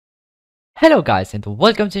Hello guys and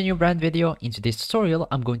welcome to a new brand video. In today's tutorial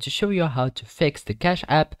I'm going to show you how to fix the Cash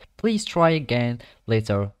App please try again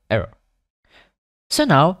later error. So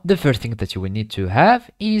now the first thing that you will need to have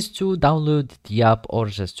is to download the app or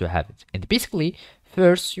just to have it. And basically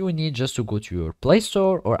first you will need just to go to your Play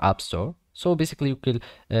Store or App Store. So basically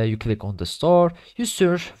you click on the store, you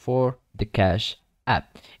search for the Cash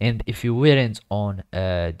App, and if you weren't on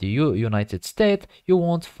the United States you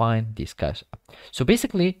won't find this Cash App. So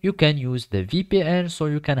basically you can use the VPN, so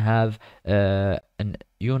you can have an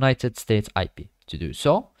United States IP. To do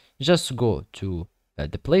so, just go to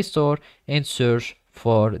the Play Store and search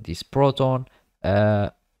for this Proton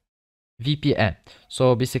VPN.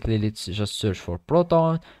 So basically let's just search for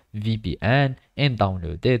Proton VPN and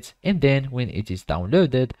download it, and then when it is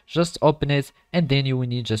downloaded just open it, and then you will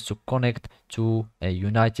need just to connect to a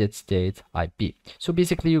United States IP. So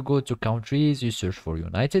basically you go to countries, you search for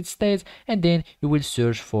United States, and then you will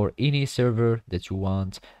search for any server that you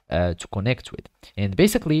want to connect with. And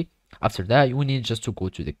basically after that you will need just to go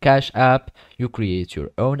to the Cash App, you create your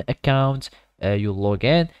own account, you log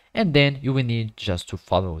in, and then you will need just to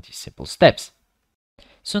follow these simple steps.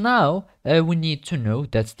 So now we need to know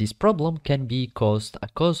that this problem can be caused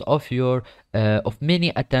because of your of many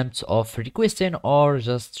attempts of requesting or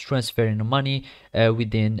just transferring money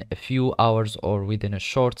within a few hours or within a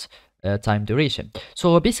short time duration.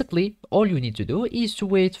 So basically all you need to do is to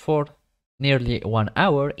wait for nearly 1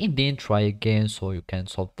 hour and then try again so you can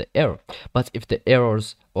solve the error. But if the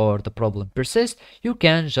errors or the problem persists, you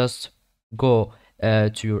can just go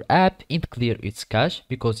to your app and clear its cache,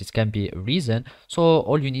 because it can be a reason. So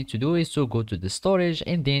all you need to do is to go to the storage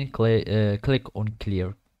and then click on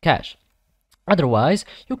clear cache. Otherwise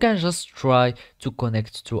you can just try to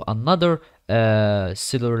connect to another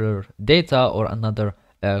cellular data or another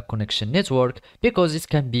connection network, because it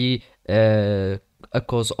can be a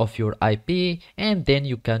cause of your IP, and then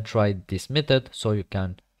you can try this method so you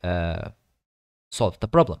can solve the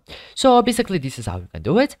problem. So basically this is how you can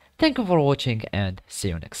do it. Thank you for watching and see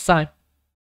you next time.